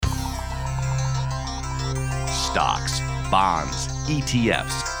Stocks, bonds,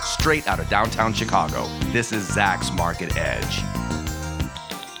 ETFs, straight out of downtown Chicago. This is Zacks Market Edge.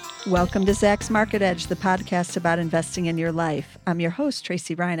 Welcome to Zacks Market Edge, the podcast about investing in your life. I'm your host,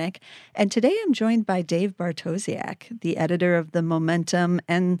 Tracy Reineck, and today I'm joined by Dave Bartosiak, the editor of the Momentum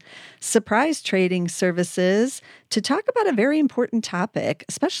and Surprise Trading Services, to talk about a very important topic,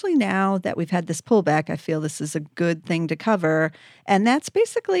 especially now that we've had this pullback. I feel this is a good thing to cover, and that's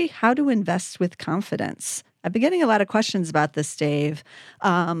basically how to invest with confidence. I've been getting a lot of questions about this, Dave,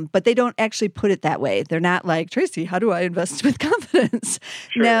 but they don't actually put it that way. They're not like, Tracy, how do I invest with confidence?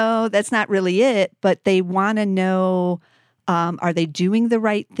 Sure. No, that's not really it. But they want to know, are they doing the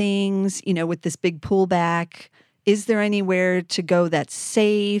right things? You know, with this big pullback, is there anywhere to go that's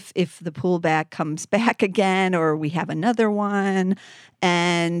safe if the pullback comes back again or we have another one?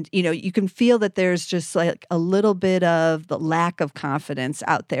 And, you know, you can feel that there's just like a little bit of the lack of confidence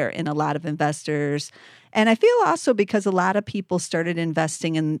out there in a lot of investors. And I feel also because a lot of people started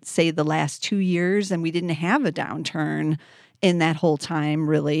investing in, say, the last 2 years, and we didn't have a downturn in that whole time,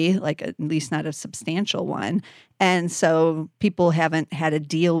 really, like at least not a substantial one. And so people haven't had to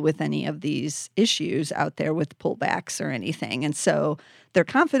deal with any of these issues out there with pullbacks or anything. And so their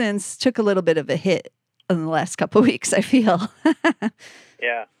confidence took a little bit of a hit in the last couple of weeks, I feel.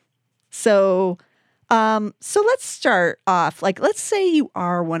 Yeah. So let's start off. Like, let's say you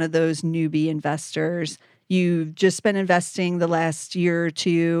are one of those newbie investors. You've just been investing the last year or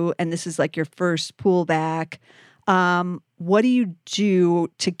two, and this is like your first pullback. What do you do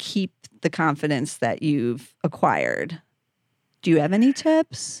to keep the confidence that you've acquired? Do you have any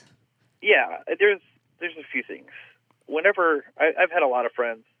tips? Yeah, there's a few things. Whenever I've had a lot of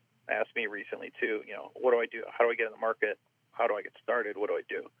friends ask me recently too, you know, what do I do? How do I get in the market? How do I get started? What do I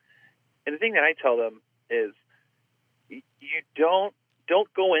do? And the thing that I tell them is you don't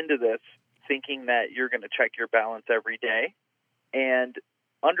go into this thinking that you're going to check your balance every day and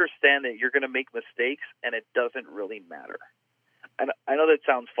understand that you're going to make mistakes and it doesn't really matter. And I know that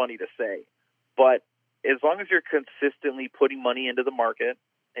sounds funny to say, but as long as you're consistently putting money into the market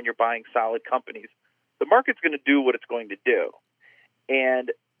and you're buying solid companies, the market's going to do what it's going to do.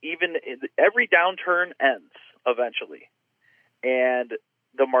 And even every downturn ends eventually. And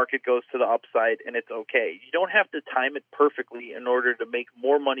the market goes to the upside and it's okay. You don't have to time it perfectly in order to make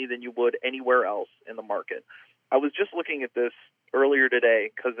more money than you would anywhere else in the market. I was just looking at this earlier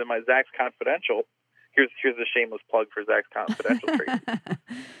today because in my Zacks Confidential, here's a shameless plug for Zacks Confidential Tracy.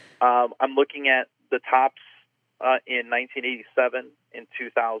 I'm looking at the tops in 1987, in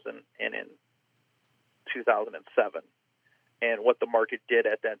 2000, and in 2007, and what the market did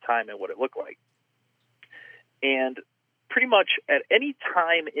at that time and what it looked like. And pretty much at any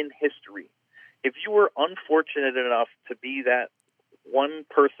time in history, if you were unfortunate enough to be that one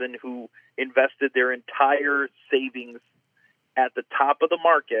person who invested their entire savings at the top of the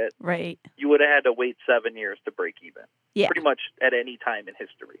market, right, you would have had to wait 7 years to break even. Yeah. Pretty much at any time in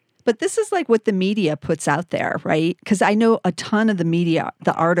history. But this is like what the media puts out there, right? Because I know a ton of the media,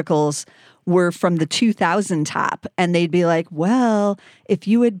 the articles were from the 2000 top, and they'd be like, well, if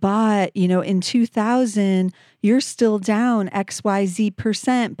you had bought, you know, in 2000, you're still down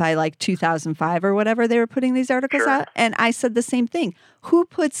XYZ% by like 2005 or whatever they were putting these articles Sure. out. And I said the same thing. Who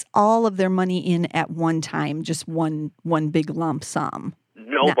puts all of their money in at one time, just one big lump sum?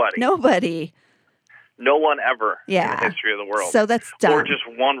 Nobody. Nobody. No one ever in Yeah. the history of the world. So that's dumb. Or just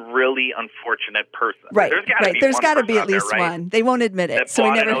one really unfortunate person. Right. There's got to be at least one. They won't admit it. That So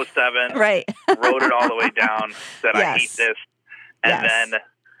bought we never. in 07, Right. wrote it all the way down, said, I hate Yes. this. And Yes.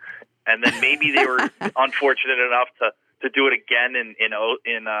 then maybe they were unfortunate enough to do it again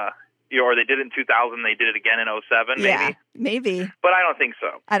or they did it in 2000, they did it again in 07, maybe. Yeah, maybe. But I don't think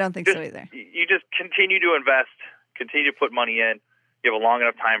so. I don't think so either. You just continue to invest, continue to put money in. You have a long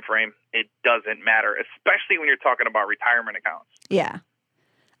enough time frame. It doesn't matter, especially when you're talking about retirement accounts. Yeah.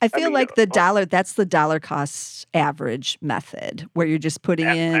 I feel like that's the dollar cost average method where you're just putting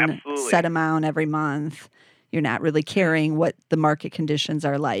in Absolutely. set amount every month. You're not really caring what the market conditions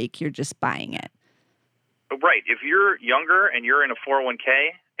are like. You're just buying it. Right. If you're younger and you're in a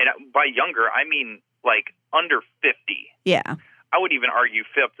 401k, and by younger, I mean like under 50. Yeah. I would even argue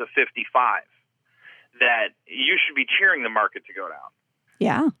up to 55, that you should be cheering the market to go down.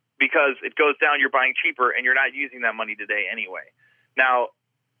 Yeah. Because it goes down, you're buying cheaper, and you're not using that money today anyway. Now,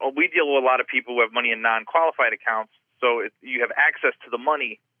 we deal with a lot of people who have money in non-qualified accounts, so you have access to the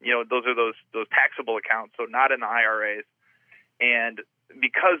money. You know, those are those taxable accounts, so not in the IRAs. And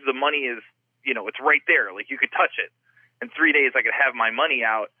because the money is, you know, it's right there, like you could touch it. In 3 days, I could have my money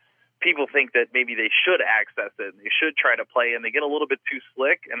out. People think that maybe they should access it, and they should try to play, and they get a little bit too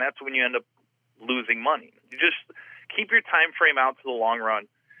slick, and that's when you end up losing money. You just keep your time frame out to the long run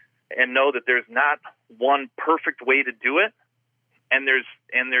and know that there's not one perfect way to do it. And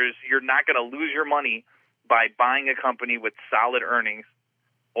you're not going to lose your money by buying a company with solid earnings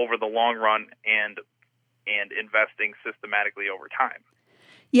over the long run and investing systematically over time.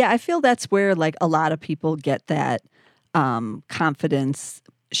 Yeah, I feel that's where like a lot of people get that confidence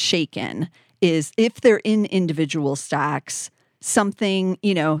shaken is if they're in individual stocks, something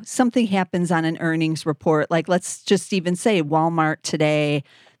happens on an earnings report. Like let's just even say Walmart today,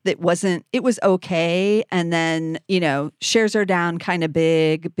 it was okay. And then, shares are down kind of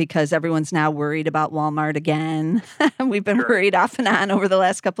big because everyone's now worried about Walmart again. We've been worried off and on over the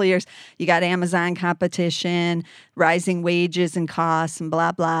last couple of years. You got Amazon competition, rising wages and costs and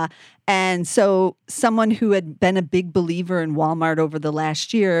blah, blah. And so someone who had been a big believer in Walmart over the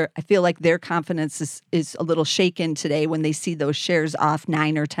last year, I feel like their confidence is a little shaken today when they see those shares off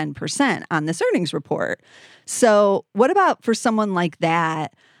 9 or 10% on this earnings report. So what about for someone like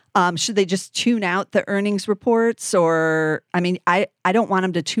that? Should they just tune out the earnings reports? Or, I don't want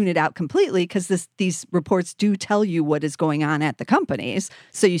them to tune it out completely because these reports do tell you what is going on at the companies.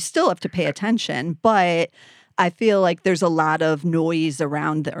 So you still have to pay attention. But I feel like there's a lot of noise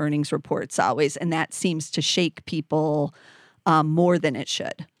around the earnings reports always, and that seems to shake people more than it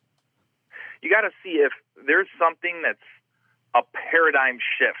should. You got to see if there's something that's a paradigm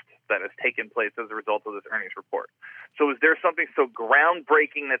shift that has taken place as a result of this earnings report. So is there something so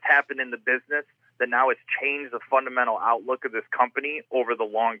groundbreaking that's happened in the business that now it's changed the fundamental outlook of this company over the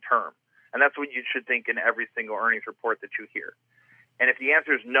long term? And that's what you should think in every single earnings report that you hear. And if the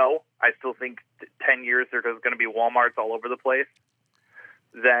answer is no, I still think 10 years there's going to be Walmarts all over the place,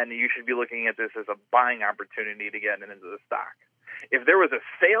 then you should be looking at this as a buying opportunity to get into the stock. If there was a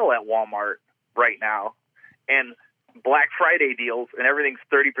sale at Walmart right now and Black Friday deals and everything's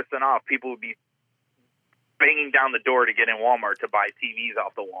 30% off, people would be banging down the door to get in Walmart to buy TVs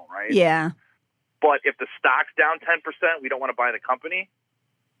off the wall, right? Yeah. But if the stock's down 10%, we don't want to buy the company.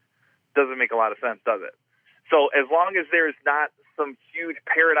 Doesn't make a lot of sense, does it? So as long as there's not some huge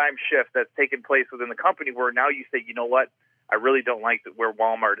paradigm shift that's taken place within the company where now you say, you know what, I really don't like where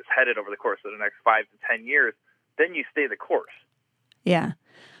Walmart is headed over the course of the next 5 to 10 years, then you stay the course. Yeah.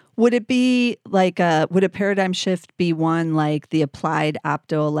 Would it be like would a paradigm shift be one like the Applied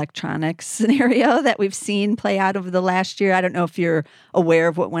Optoelectronics scenario that we've seen play out over the last year? I don't know if you're aware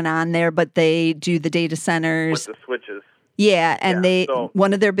of what went on there, but they do the data centers. With the switches. Yeah, and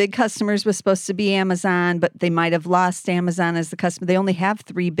one of their big customers was supposed to be Amazon, but they might have lost Amazon as the customer. They only have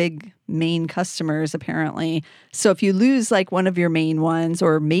 3 big main customers, apparently. So if you lose like one of your main ones,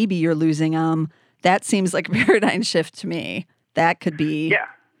 or maybe you're losing them, that seems like a paradigm shift to me. That could be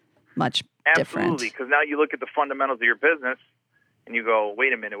much different. Absolutely, because now you look at the fundamentals of your business and you go,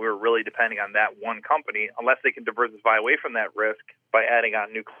 wait a minute, we're really depending on that one company, unless they can diversify away from that risk by adding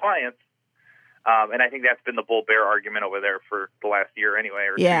on new clients. And I think that's been the bull-bear argument over there for the last year anyway,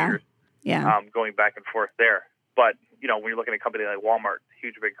 or 2 years. Yeah. Going back and forth there. But, when you're looking at a company like Walmart,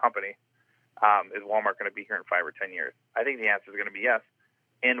 huge, big company, is Walmart going to be here in 5 or 10 years? I think the answer is going to be yes.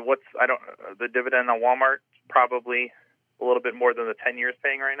 And the dividend on Walmart probably a little bit more than the 10 years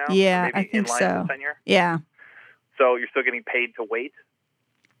paying right now? Yeah, maybe I think in line so. with the 10 year? Yeah. So you're still getting paid to wait.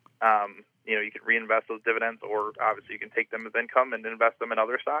 You can reinvest those dividends, or obviously you can take them as income and invest them in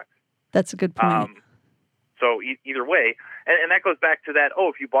other stocks. That's a good point. So either way, and that goes back to that,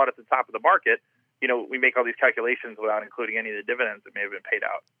 if you bought at the top of the market, we make all these calculations without including any of the dividends that may have been paid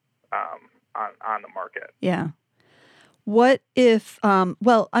out on the market. Yeah. What if,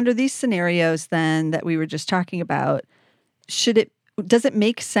 under these scenarios then that we were just talking about, does it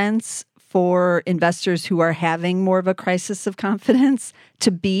make sense for investors who are having more of a crisis of confidence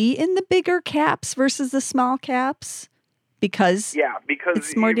to be in the bigger caps versus the small caps? Because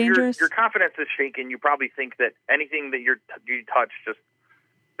it's more dangerous. Your confidence is shaken. You probably think that anything that you touch just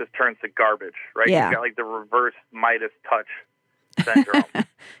turns to garbage, right? Yeah. You've got like the reverse Midas touch syndrome.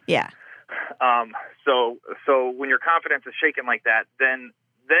 Yeah. So when your confidence is shaken like that, then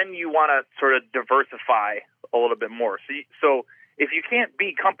you want to sort of diversify a little bit more. So if you can't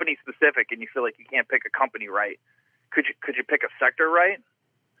be company specific and you feel like you can't pick a company right, could you pick a sector right?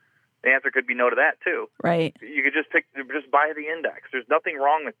 The answer could be no to that too. Right. You could just buy the index. There's nothing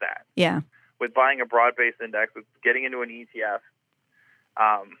wrong with that. Yeah. With buying a broad-based index, with getting into an ETF.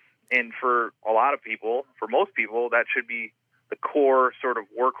 And for a lot of people, for most people, that should be the core sort of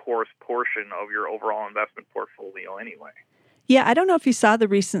workhorse portion of your overall investment portfolio anyway. Yeah, I don't know if you saw the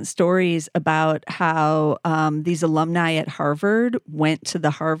recent stories about how these alumni at Harvard went to the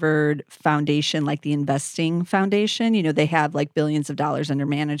Harvard Foundation, like the investing foundation. You know, they have like billions of dollars under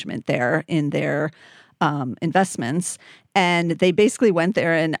management there in their investments. And they basically went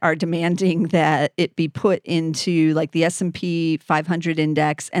there and are demanding that it be put into like the S&P 500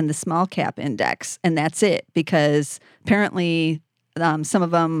 index and the small cap index. And that's it, because apparently some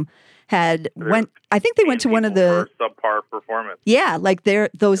of them I think they went to one of the subpar performance. Yeah, like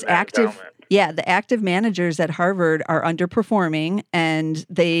those active, endowment. yeah, the active managers at Harvard are underperforming, and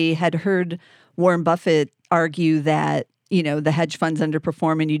they had heard Warren Buffett argue that, you know, the hedge funds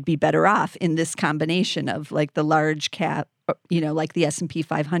underperform and you'd be better off in this combination of like the large cap, you know, like the S&P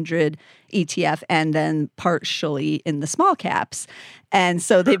 500 ETF, and then partially in the small caps. And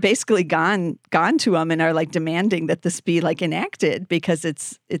so they've basically gone to them and are like demanding that this be like enacted because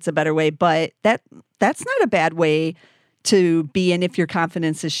it's a better way. But that's not a bad way to be in if your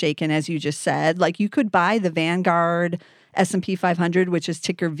confidence is shaken, as you just said. Like you could buy the Vanguard S&P 500, which is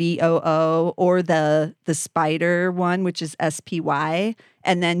ticker VOO, or the Spider one, which is SPY.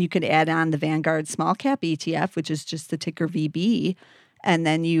 And then you could add on the Vanguard Small Cap ETF, which is just the ticker VB. And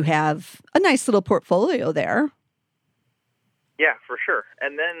then you have a nice little portfolio there. Yeah, for sure.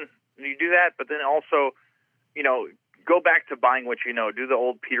 And then you do that, but then also, you know, go back to buying what you know. Do the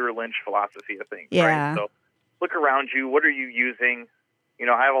old Peter Lynch philosophy of things. Yeah. Right? So look around you. What are you using? You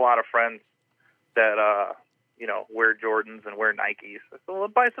know, I have a lot of friends that, you know, wear Jordans and wear Nikes. So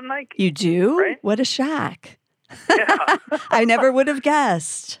let's buy some Nikes. You do? Right? What a shock. Yeah. I never would have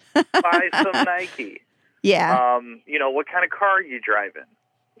guessed. Buy some Nike. Yeah. You know, what kind of car are you driving?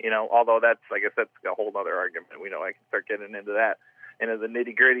 You know, although that's, I guess that's a whole other argument. We know I can start getting into that, into the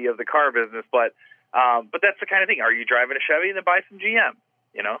nitty gritty of the car business. But that's the kind of thing. Are you driving a Chevy? Then buy some GM.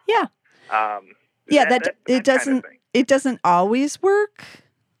 You know. Yeah. That it doesn't kind of it doesn't always work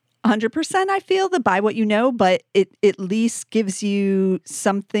 100%. I feel the buy what you know, but it at least gives you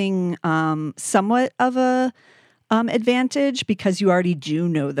something somewhat of a advantage because you already do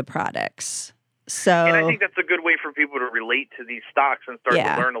know the products. So, and I think that's a good way for people to relate to these stocks and start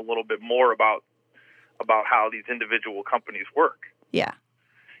to learn a little bit more about how these individual companies work. Yeah.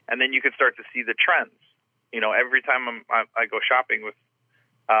 And then you can start to see the trends. You know, every time I go shopping with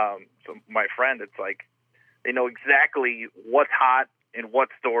my friend, it's like they know exactly what's hot in what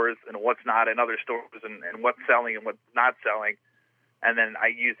stores and what's not in other stores, and what's selling and what's not selling. And then I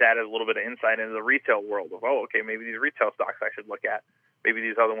use that as a little bit of insight into the retail world of, okay, maybe these retail stocks I should look at. Maybe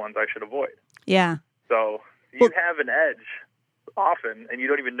these other ones I should avoid. Yeah. So you have an edge often, and you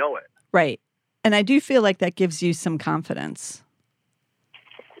don't even know it. Right. And I do feel like that gives you some confidence.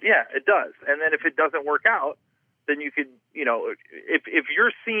 Yeah, it does. And then if it doesn't work out, then you could, you know, if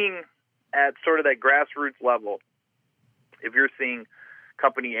you're seeing at sort of that grassroots level, if you're seeing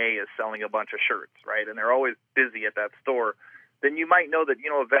company A is selling a bunch of shirts, right, and they're always busy at that store, then you might know that, you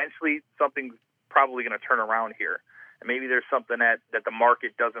know, eventually something's probably going to turn around here. And maybe there's something that the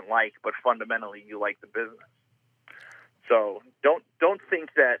market doesn't like, but fundamentally you like the business. So don't think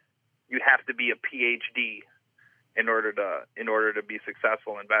that you have to be a PhD in order to be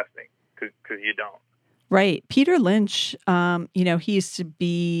successful investing, because you don't. Right. Peter Lynch, you know, he used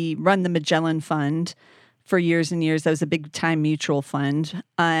to run the Magellan Fund for years and years. That was a big time mutual fund.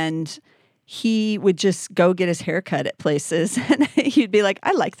 And he would just go get his haircut at places, and he'd be like,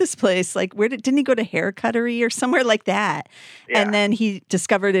 I like this place. Like, didn't he go to Hair Cuttery or somewhere like that? Yeah. And then he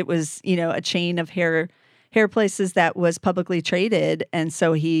discovered it was, you know, a chain of hair places that was publicly traded. And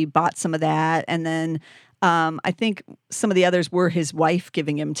so he bought some of that. And then I think some of the others were his wife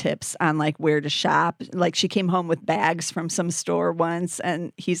giving him tips on like where to shop. Like she came home with bags from some store once,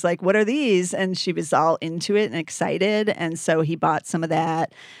 and he's like, what are these? And she was all into it and excited. And so he bought some of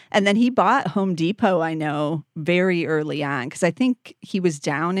that. And then he bought Home Depot, I know, very early on, because I think he was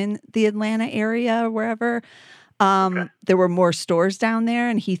down in the Atlanta area or wherever. There were more stores down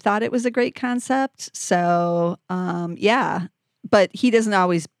there, and he thought it was a great concept. So, yeah, but he doesn't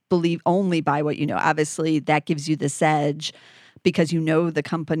always believe only by what you know. Obviously, that gives you this edge because you know the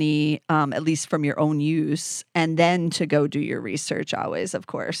company, at least from your own use, and then to go do your research always, of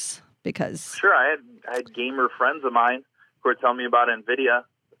course, because... Sure, I had gamer friends of mine who were telling me about NVIDIA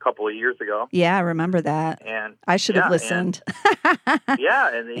a couple of years ago. Yeah, I remember that. And I should have listened. You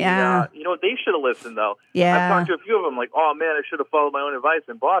know, they should have listened, though. Yeah. I've talked to a few of them, like, oh, man, I should have followed my own advice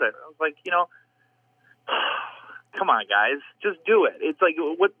and bought it. I was like, you know... Come on, guys, just do it. It's like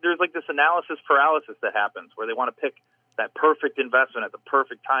there's like this analysis paralysis that happens where they want to pick that perfect investment at the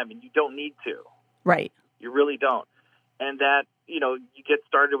perfect time, and you don't need to. Right. You really don't. And that, you know, you get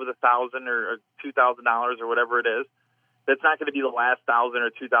started with $1,000 or $2,000 or whatever it is, That's not going to be the last $1,000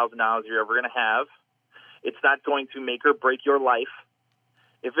 or $2,000 you're ever going to have. It's not going to make or break your life.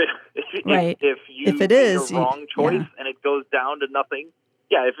 If you make the wrong choice and it goes down to nothing,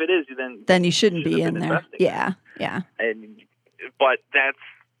 if it is, then you shouldn't be in there. Yeah. But that's,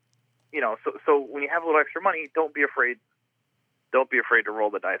 so when you have a little extra money, don't be afraid. Don't be afraid to roll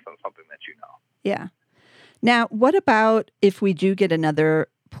the dice on something that you know. Yeah. Now, what about if we do get another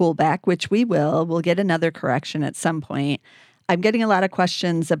pullback, which we'll get another correction at some point. I'm getting a lot of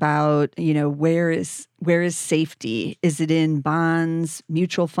questions about, where is safety? Is it in bonds,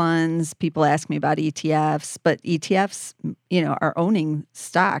 mutual funds? People ask me about ETFs, but ETFs, are owning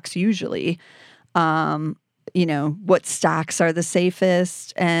stocks usually. What stocks are the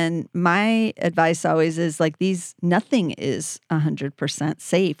safest? And my advice always is nothing is 100%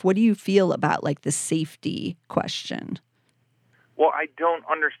 safe. What do you feel about the safety question? Well, I don't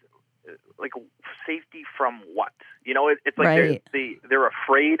understand, safety from what? It's like right. they're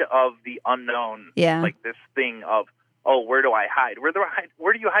afraid of the unknown. Yeah. Like this thing of, where do I hide? Where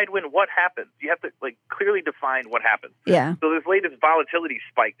do you hide when what happens? You have to clearly define what happens. Yeah. So this latest volatility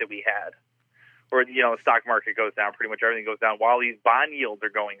spike that we had, where the stock market goes down, pretty much everything goes down while these bond yields are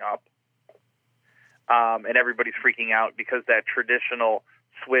going up, and everybody's freaking out because that traditional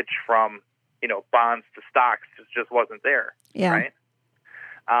switch from bonds to stocks just wasn't there. Yeah. Right.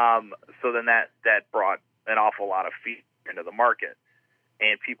 So then that brought an awful lot of fear into the market,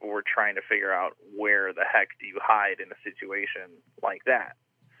 and people were trying to figure out where the heck do you hide in a situation like that.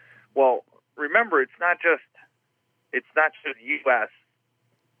 Well, remember, it's not just U.S.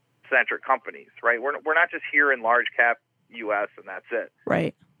 centric companies, right? We're not just here in large cap U.S. and that's it.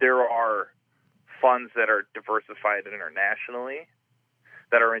 Right. There are funds that are diversified internationally,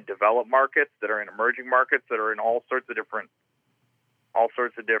 that are in developed markets, that are in emerging markets, that are in all sorts of different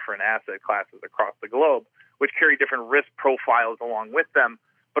asset classes across the globe, which carry different risk profiles along with them,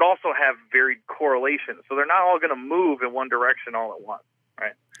 but also have varied correlations. So they're not all going to move in one direction all at once,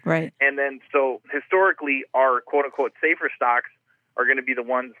 right? Right. And then so historically, our quote unquote safer stocks are going to be the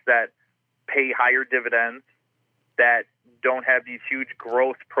ones that pay higher dividends, that don't have these huge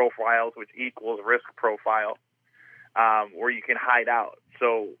growth profiles, which equals risk profile, where you can hide out.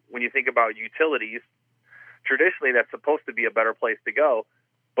 So when you think about utilities, traditionally that's supposed to be a better place to go.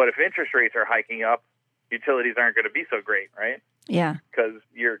 But if interest rates are hiking up, utilities aren't going to be so great, right? Yeah. Because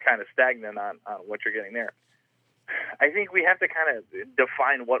you're kind of stagnant on what you're getting there. I think we have to kind of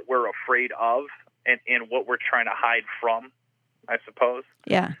define what we're afraid of and what we're trying to hide from, I suppose.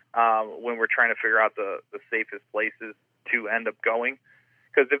 Yeah. When we're trying to figure out the safest places to end up going.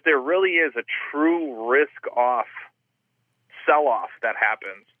 Because if there really is a true risk-off sell-off that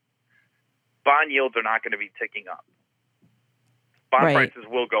happens, bond yields are not going to be ticking up. Bond prices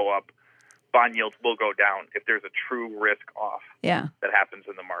will go up. Bond yields will go down if there's a true risk-off that happens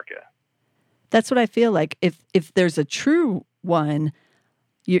in the market. That's what I feel like. If there's a true one,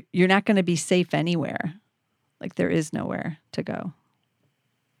 you're not going to be safe anywhere. Like there is nowhere to go.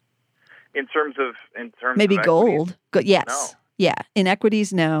 In terms maybe of gold. Yes. No. Yeah. In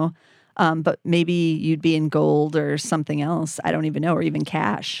equities, no. But maybe you'd be in gold or something else. I don't even know, or even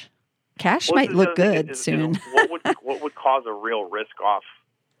cash. Cash might look good soon. What would cause a real risk-off?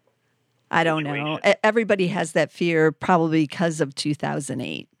 I don't know. Everybody has that fear probably because of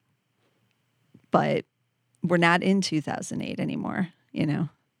 2008. But we're not in 2008 anymore, In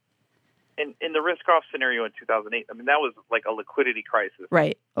the risk-off scenario in 2008, I mean, that was like a liquidity crisis.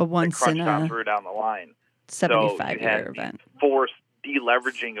 Right. A once in a through down the line. 75-year event. Forced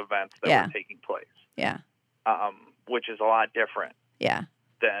deleveraging events that were taking place. Yeah. Which is a lot different. Yeah.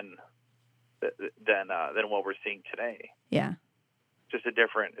 Than what we're seeing today. Yeah. It's a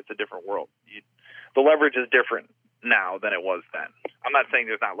different world. The leverage is different now than it was then. I'm not saying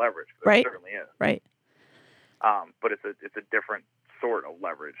there's not leverage. There certainly is. Right. But it's a different sort of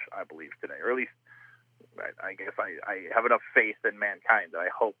leverage, I believe, today. Or at least, I guess I have enough faith in mankind that I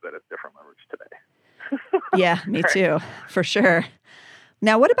hope that it's different leverage today. Yeah, me too, for sure.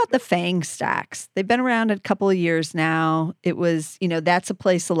 Now, what about the FANG stocks? They've been around a couple of years now. It was, that's a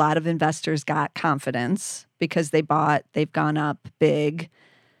place a lot of investors got confidence because they've gone up big.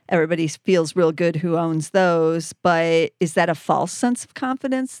 Everybody feels real good who owns those. But is that a false sense of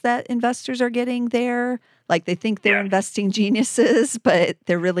confidence that investors are getting there? Like they think they're investing geniuses, but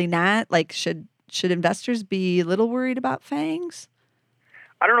they're really not? Like should investors be a little worried about FANGs?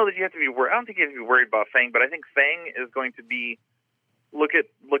 I don't know that you have to be worried. I don't think you have to be worried about FANG, but I think FANG is going to be look at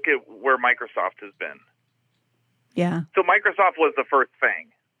where Microsoft has been. Yeah. So Microsoft was the first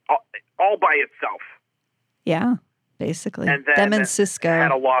FANG, all by itself. Yeah. basically. And then Them and Cisco.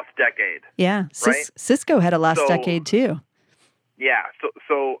 had a lost decade. Yeah. Right? Cisco had a lost So- decade too. Yeah,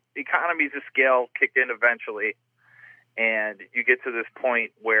 so economies of scale kick in eventually, and you get to this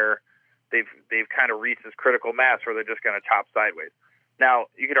point where they've kind of reached this critical mass where they're just going to chop sideways. Now,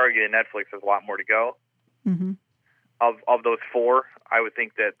 you could argue that Netflix has a lot more to go. Mm-hmm. Of those four, I would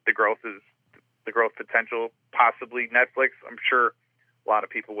think that the growth potential, possibly Netflix. I'm sure a lot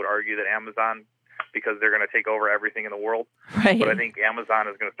of people would argue that Amazon, because they're going to take over everything in the world. Right. But I think Amazon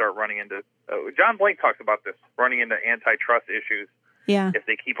is going to start running into John Blank talks about this, running into antitrust issues Yeah. if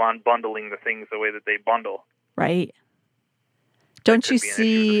they keep on bundling the things the way that they bundle. Right. Don't could you be an issue in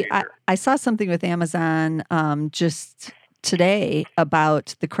the see? future. I saw something with Amazon just today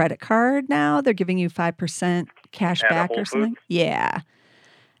about the credit card. Now they're giving you 5% cash At back Whole or something. Foods? Yeah.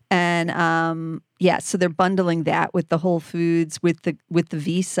 And yeah, so they're bundling that with the Whole Foods with the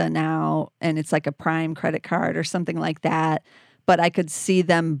Visa now, and it's like a Prime credit card or something like that. But I could see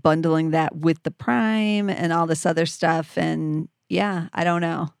them bundling that with the Prime and all this other stuff. And yeah, I don't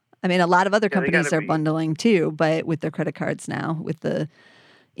know. I mean, a lot of other Yeah, they companies gotta are be- bundling too, but with their credit cards now, with the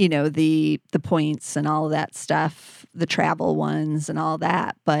the points and all of that stuff, the travel ones and all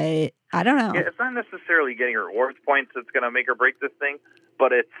that. But I don't know. Yeah, it's not necessarily getting rewards points that's going to make or break this thing,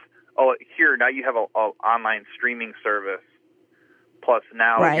 but it's here now you have a online streaming service. Plus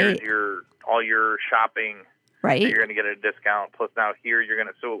now Right. here's all your shopping Right? you're going to get a discount. Plus now here you're going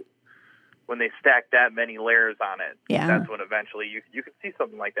to so when they stack that many layers on it, Yeah. that's when eventually you can see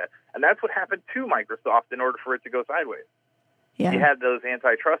something like that. And that's what happened to Microsoft in order for it to go sideways. Yeah. You had those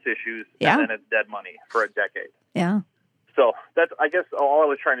antitrust issues, Yeah. and then it's dead money for a decade. Yeah. So that's, I guess, all I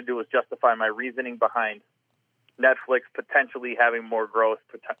was trying to do was justify my reasoning behind Netflix potentially having more growth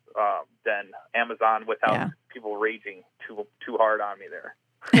than Amazon without Yeah. people raging too hard on me there.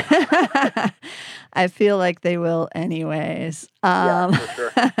 I feel like they will anyways. Yeah, for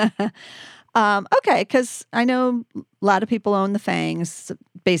sure. Okay, because I know a lot of people own the FANGs,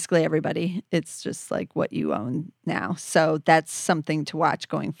 basically everybody. It's just like what you own now. So that's something to watch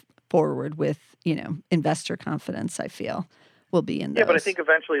going forward with, investor confidence, I feel, will be in those. Yeah, but I think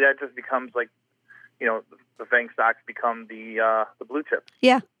eventually that just becomes like, the FANG stocks become the blue chips.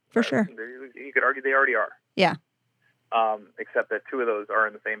 Yeah, for sure. You could argue they already are. Yeah. Except that two of those are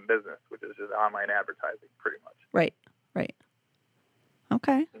in the same business, which is just online advertising, pretty much. Right.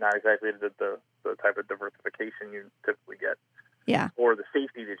 Okay. Not exactly the type of diversification you typically get. Yeah. Or the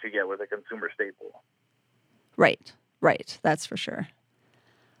safety that you get with a consumer staple. Right. That's for sure.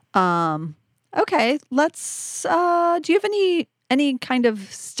 Okay. Let's, do you have any kind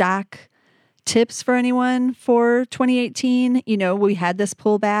of stock tips for anyone for 2018? We had this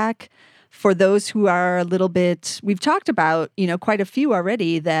pullback. For those who are a little bit, we've talked about, quite a few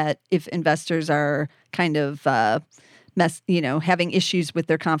already, that if investors are kind of having issues with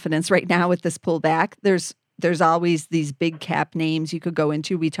their confidence right now with this pullback, there's always these big cap names you could go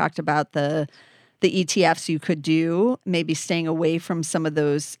into. We talked about the ETFs you could do, maybe staying away from some of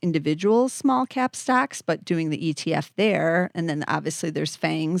those individual small cap stocks, but doing the ETF there. And then obviously there's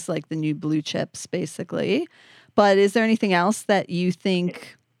FANGs, like the new blue chips, basically. But is there anything else that you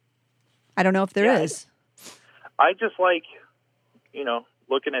think? I don't know if there is. I just like,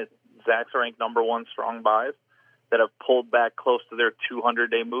 looking at Zacks ranked number one strong buys that have pulled back close to their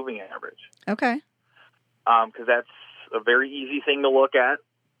 200-day moving average. Okay. Because that's a very easy thing to look at.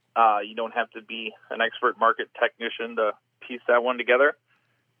 You don't have to be an expert market technician to piece that one together.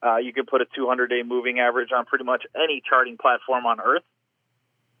 You could put a 200-day moving average on pretty much any charting platform on Earth.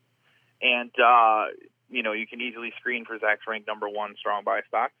 And, you can easily screen for Zacks ranked number one strong buy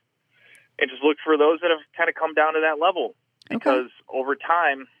stocks. And just look for those that have kind of come down to that level. Because over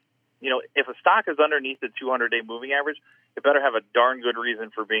time, if a stock is underneath the 200-day moving average, it better have a darn good reason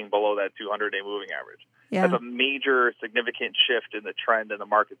for being below that 200-day moving average. Yeah. That's a major significant shift in the trend and the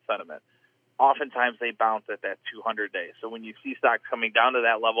market sentiment. Oftentimes they bounce at that 200-day. So when you see stocks coming down to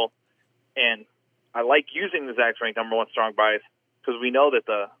that level, and I like using the Zacks ranked number one strong buys because we know that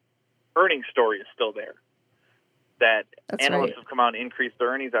the earnings story is still there. That That's analysts right. have come out and increased their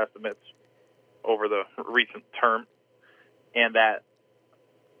earnings estimates over the recent term, and that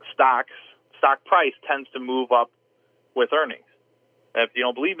stock price tends to move up with earnings. If you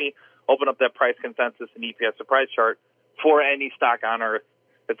don't believe me, open up that price consensus and EPS surprise chart for any stock on Earth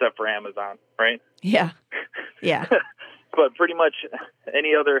except for Amazon, right? Yeah. But pretty much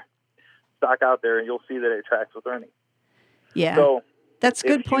any other stock out there, you'll see that it tracks with earnings. Yeah. So that's a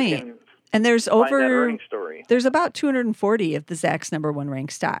good if you point. can And there's find that over earnings story. there's about 240 of the Zacks number one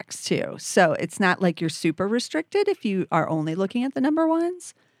ranked stocks too. So it's not like you're super restricted if you are only looking at the number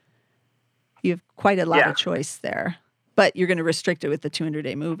ones. You have quite a lot Yeah. of choice there. But you're going to restrict it with the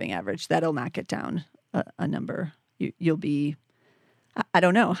 200-day moving average. That'll knock it down a number. You'll be, I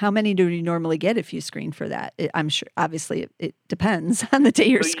don't know. How many do you normally get if you screen for that? I'm sure, obviously, it depends on the day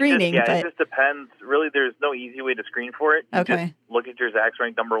you're screening. It just depends. Really, there's no easy way to screen for it. You just look at your Zacks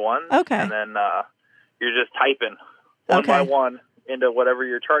ranked number one. Okay. And then you're just typing one by one into whatever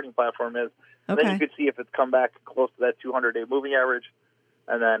your charting platform is. And then you could see if it's come back close to that 200-day moving average.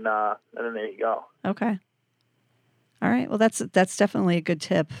 And then there you go. Okay. All right. Well, that's definitely a good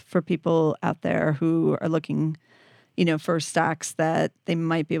tip for people out there who are looking, for stocks that they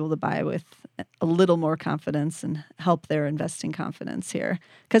might be able to buy with a little more confidence and help their investing confidence here.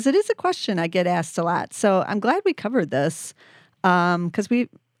 Because it is a question I get asked a lot. So I'm glad we covered this because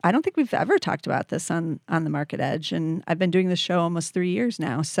I don't think we've ever talked about this on the Market Edge. And I've been doing this show almost 3 years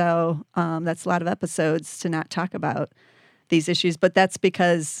now. So that's a lot of episodes to not talk about these issues, but that's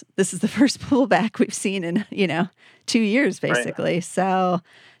because this is the first pullback we've seen in 2 years basically. Right. So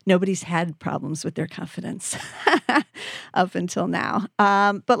nobody's had problems with their confidence up until now.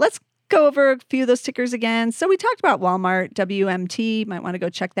 But let's go over a few of those tickers again. So we talked about Walmart, WMT. Might want to go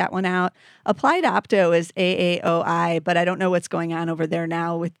check that one out. Applied Opto is AAOI, but I don't know what's going on over there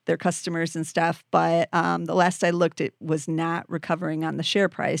now with their customers and stuff. But the last I looked, it was not recovering on the share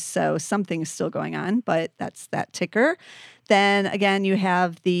price. So something's still going on, but that's that ticker. Then again, you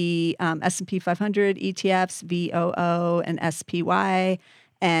have the S&P 500 ETFs, VOO and SPY,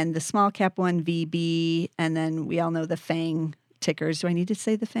 and the small cap one, VB. And then we all know the FANG tickers. Do I need to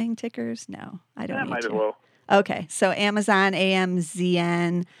say the FANG tickers? No, I don't need might to. As well. Okay, so Amazon,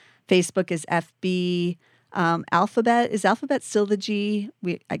 AMZN, Facebook is FB, Alphabet. Is Alphabet still the G?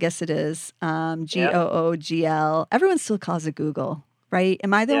 I guess it is. GOOGL. Everyone still calls it Google, right?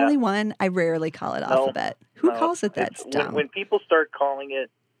 Am I the only one? I rarely call it Alphabet. Who calls it that? It's dumb. When people start calling it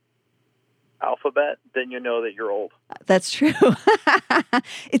Alphabet, then you know that you're old. That's true.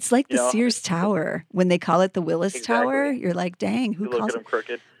 It's like the Sears Tower. When they call it the Willis Tower, you're like, dang, who calls it? Look at them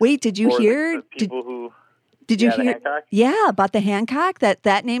crooked. Wait, did you hear? Did you hear? Hancock? Yeah, about the Hancock.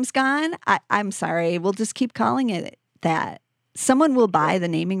 That name's gone. I'm sorry. We'll just keep calling it that. Someone will buy the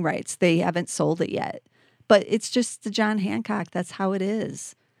naming rights. They haven't sold it yet, but it's just the John Hancock. That's how it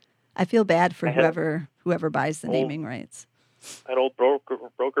is. I feel bad for whoever buys the naming rights. I had old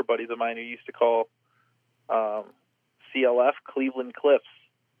broker buddies of mine who used to call CLF Cleveland Cliffs.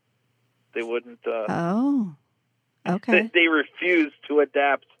 They wouldn't. Okay. They refused to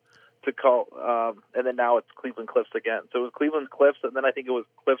adapt to call, and then now it's Cleveland Cliffs again. So it was Cleveland Cliffs, and then I think it was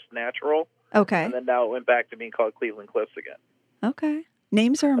Cliffs Natural. Okay. And then now it went back to being called Cleveland Cliffs again. Okay.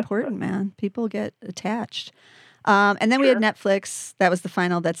 Names are important, man. People get attached. And then we had Netflix. That was the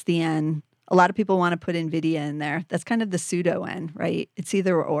final. That's the N. A lot of people want to put NVIDIA in there. That's kind of the pseudo N, right? It's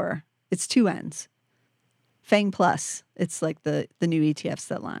either or. It's two N's. FANG Plus. It's like the new ETFs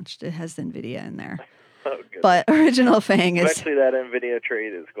that launched. It has NVIDIA in there. Oh, but original FANG is... Eventually that NVIDIA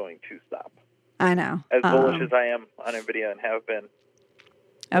trade is going to stop. I know. As bullish as I am on NVIDIA and have been.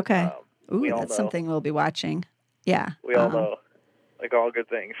 Okay. That's something we'll be watching. Yeah. We all know. Like all good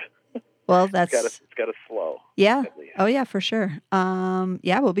things. Well, that's... It's got to slow. Yeah. Oh, yeah, for sure.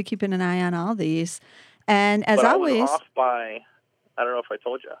 We'll be keeping an eye on all these. And as always... I was off by... I don't know if I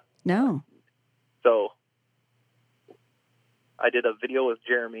told you. No. So I did a video with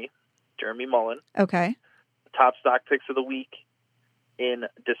Jeremy Mullen. Okay. Top stock picks of the week in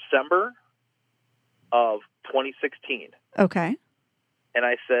December of 2016. Okay. And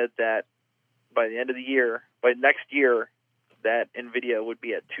I said that by the end of the year, by next year, that NVIDIA would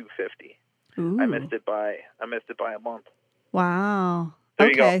be at 250. Ooh. I missed it by a month. Wow. There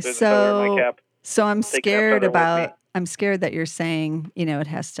you go. There's a feather in my cap. So I'm scared that you're saying, it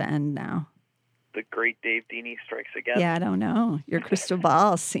has to end now. The great Dave Deeney strikes again. Yeah, I don't know. Your crystal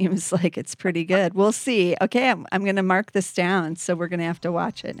ball seems like it's pretty good. We'll see. Okay, I'm going to mark this down, so we're going to have to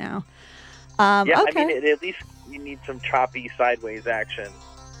watch it now. Okay. I mean, at least you need some choppy sideways action.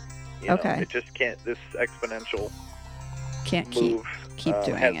 It just can't. This exponential can't move keep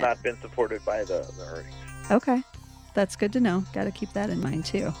doing has it. not been supported by the earnings. Okay, that's good to know. Got to keep that in mind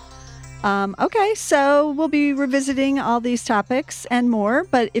too. Okay, so we'll be revisiting all these topics and more.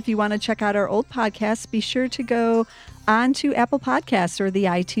 But if you want to check out our old podcasts, be sure to go on to Apple Podcasts or the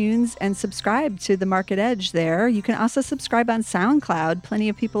iTunes and subscribe to the Market Edge there. You can also subscribe on SoundCloud. Plenty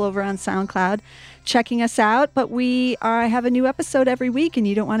of people over on SoundCloud checking us out. But we have a new episode every week, and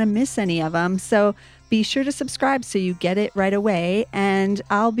you don't want to miss any of them. So be sure to subscribe so you get it right away. And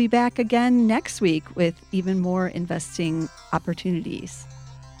I'll be back again next week with even more investing opportunities.